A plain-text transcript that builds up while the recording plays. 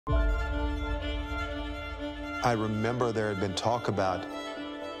I remember there had been talk about,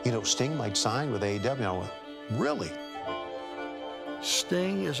 you know, Sting might sign with AEW. I went, really?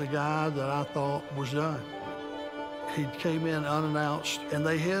 Sting is a guy that I thought was done. He came in unannounced, and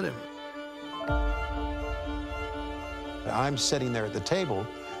they hit him. I'm sitting there at the table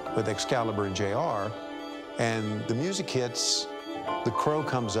with Excalibur and JR, and the music hits, the crow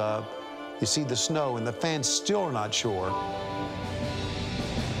comes up, you see the snow, and the fans still are not sure.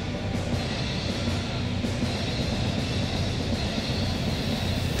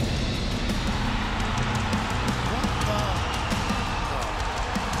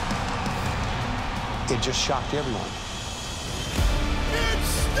 It just shocked everyone.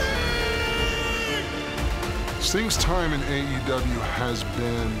 Sting's time in AEW has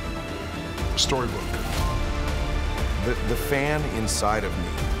been a storybook. The fan inside of me,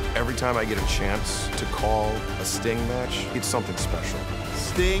 every time I get a chance to call a Sting match, it's something special.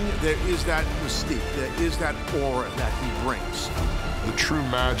 Sting, there is that mystique, there is that aura that he brings. The true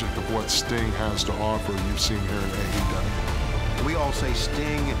magic of what Sting has to offer you've seen here in AEW. We all say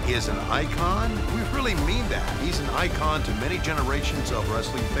Sting is an icon. We really mean that. He's an icon to many generations of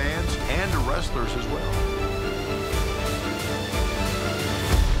wrestling fans and to wrestlers as well.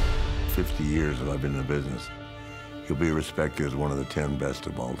 50 years that I've been in the business, he'll be respected as one of the 10 best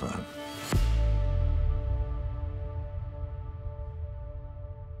of all time.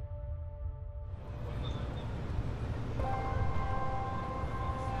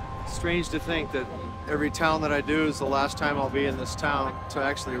 Strange to think that every town that I do is the last time I'll be in this town to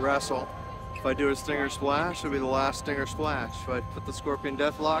actually wrestle. If I do a Stinger Splash, it'll be the last Stinger Splash. If I put the Scorpion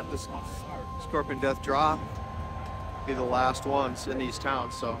Death Lock, the Scorpion Death Drop, be the last ones in these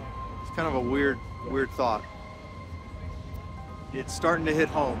towns. So it's kind of a weird thought. It's starting to hit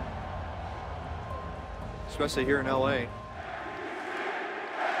home, especially here in LA.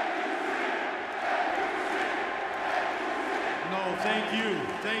 No, thank you,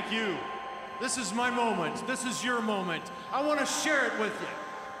 thank you. This is my moment, this is your moment. I want to share it with you.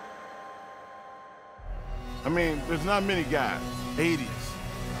 I mean, there's not many guys, 80s,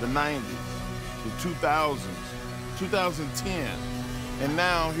 the 90s, the 2000s, 2010, and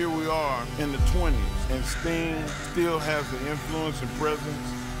now here we are in the 20s, and Sting still has the influence and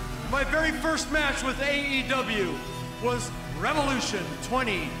presence. My very first match with AEW was Revolution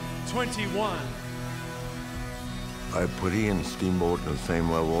 2021. I put he and Steamboat on the same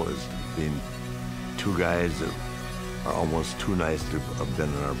level as being two guys that are almost too nice to have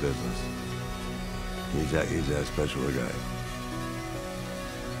been in our business. He's that special a guy.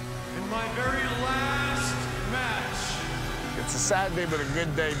 In my very last match. It's a sad day, but a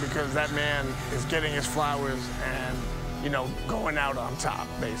good day because that man is getting his flowers and, you know, going out on top,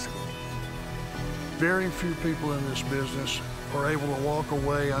 basically. Very few people in this business are able to walk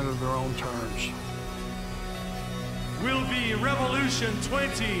away under their own terms. Will be Revolution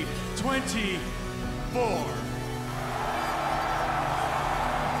 2024.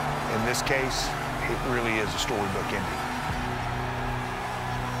 In this case, it really is a storybook ending.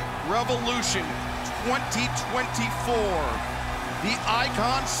 Revolution 2024. The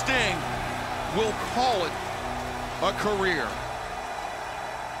icon Sting will call it a career.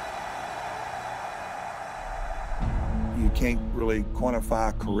 You can't really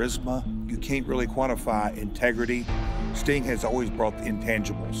quantify charisma. You can't really quantify integrity. Sting has always brought the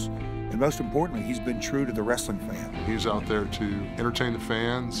intangibles. And most importantly, he's been true to the wrestling fan. He's out there to entertain the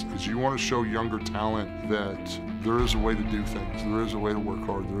fans, because you want to show younger talent that there is a way to do things. There is a way to work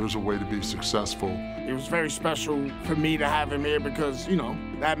hard. There is a way to be successful. It was very special for me to have him here because, you know,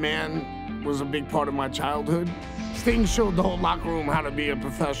 that man was a big part of my childhood. Sting showed the whole locker room how to be a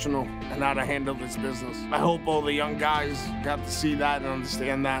professional and how to handle this business. I hope all the young guys got to see that and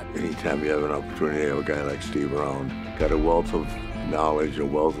understand that. Anytime you have an opportunity to have a guy like Steve around, got a wealth of knowledge, a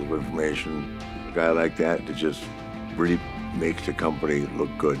wealth of information, a guy like that just really makes the company look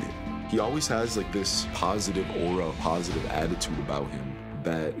good. He always has like this positive aura, positive attitude about him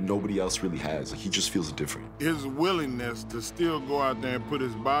that nobody else really has. Like, he just feels different. His willingness to still go out there and put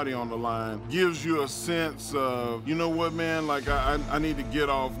his body on the line gives you a sense of, you know what, man, like I need to get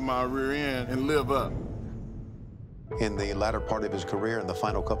off my rear end and live up. In the latter part of his career, in the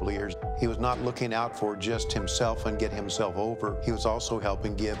final couple of years, he was not looking out for just himself and get himself over. He was also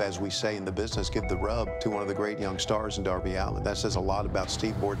helping give, as we say in the business, give the rub to one of the great young stars in Darby Allin. That says a lot about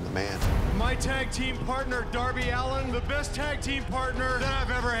Steve Borden, the man. My tag team partner, Darby Allin, the best tag team partner that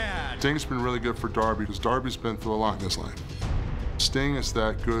I've ever had. Sting's been really good for Darby because Darby's been through a lot in his life. Sting is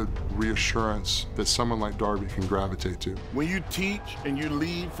that good reassurance that someone like Darby can gravitate to. When you teach and you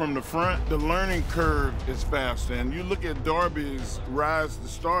lead from the front, the learning curve is faster. And you look at Darby's rise to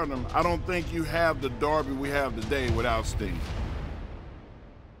stardom, I don't think you have the Darby we have today without Sting.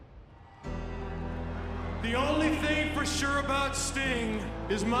 The only thing for sure about Sting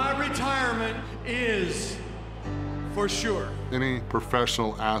is my retirement is for sure. Any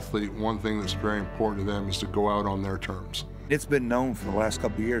professional athlete, one thing that's very important to them is to go out on their terms. It's been known for the last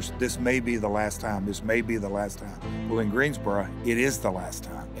couple of years, this may be the last time, this may be the last time. Well, in Greensboro, it is the last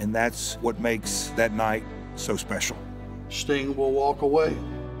time. And that's what makes that night so special. Sting will walk away.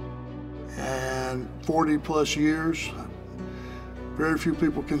 And 40 plus years, very few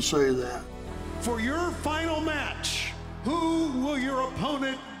people can say that. For your final match, who will your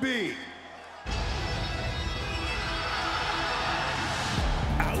opponent be?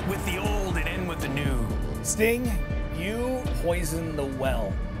 Out with the old and in with the new. Sting, you poisoned the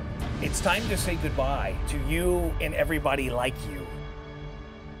well. It's time to say goodbye to you and everybody like you.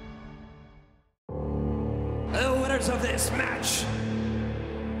 The winners of this match.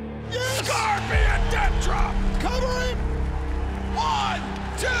 Yes! Scorpion death drop! Cover him! 1,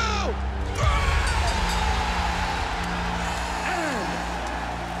 2, 3! And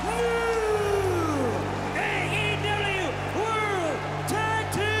new AEW World Tag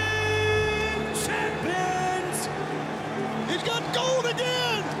Team Champions. He's got gold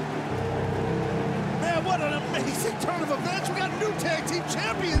again! Man, what an amazing turn of events. We got new tag team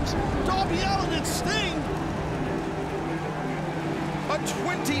champions, Darby Allin and Sting. A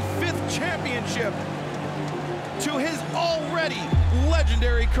 25th championship to his already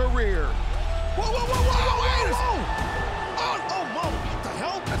legendary career. Whoa, whoa, whoa, whoa, whoa! Oh, what the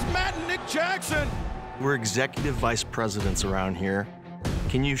hell? That's Matt and Nick Jackson. We're executive vice presidents around here.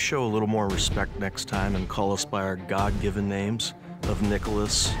 Can you show a little more respect next time and call us by our God-given names of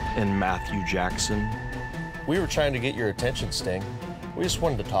Nicholas and Matthew Jackson? We were trying to get your attention, Sting. We just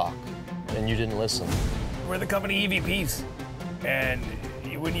wanted to talk, and you didn't listen. We're the company EVPs, and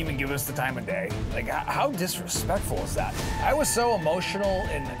you wouldn't even give us the time of day. Like, how disrespectful is that? I was so emotional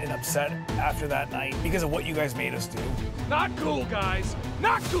and upset after that night because of what you guys made us do. Not cool, guys.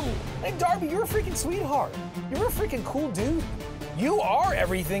 Not cool. Hey, Darby, you're a freaking sweetheart. You're a freaking cool dude. You are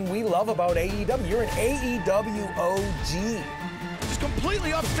everything we love about AEW. You're an AEW OG. Just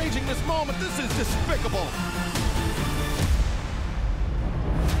completely upstaging this moment. This is despicable.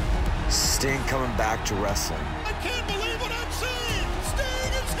 Sting coming back to wrestling. I can't believe what I'm seeing.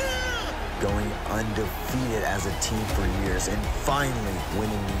 Sting is here. Going undefeated as a team for years and finally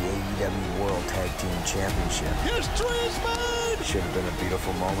winning the AEW World Tag Team Championship. History is made. Should have been a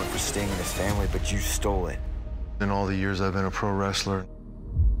beautiful moment for Sting and his family, but you stole it. In all the years I've been a pro wrestler,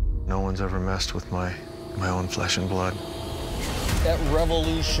 no one's ever messed with my own flesh and blood. At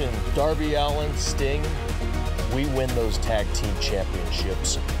Revolution, Darby Allin, Sting, we win those tag team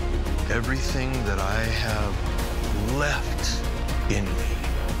championships. Everything that I have left in me,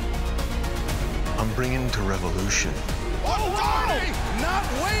 I'm bringing to Revolution. Oh, Darby! Not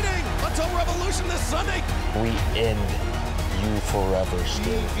waiting until Revolution this Sunday. We end you forever,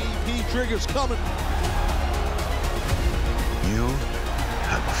 Sting. EVP Trigger's coming. You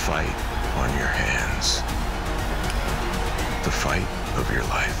have a fight on your hands. The fight of your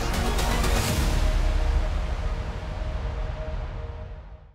life.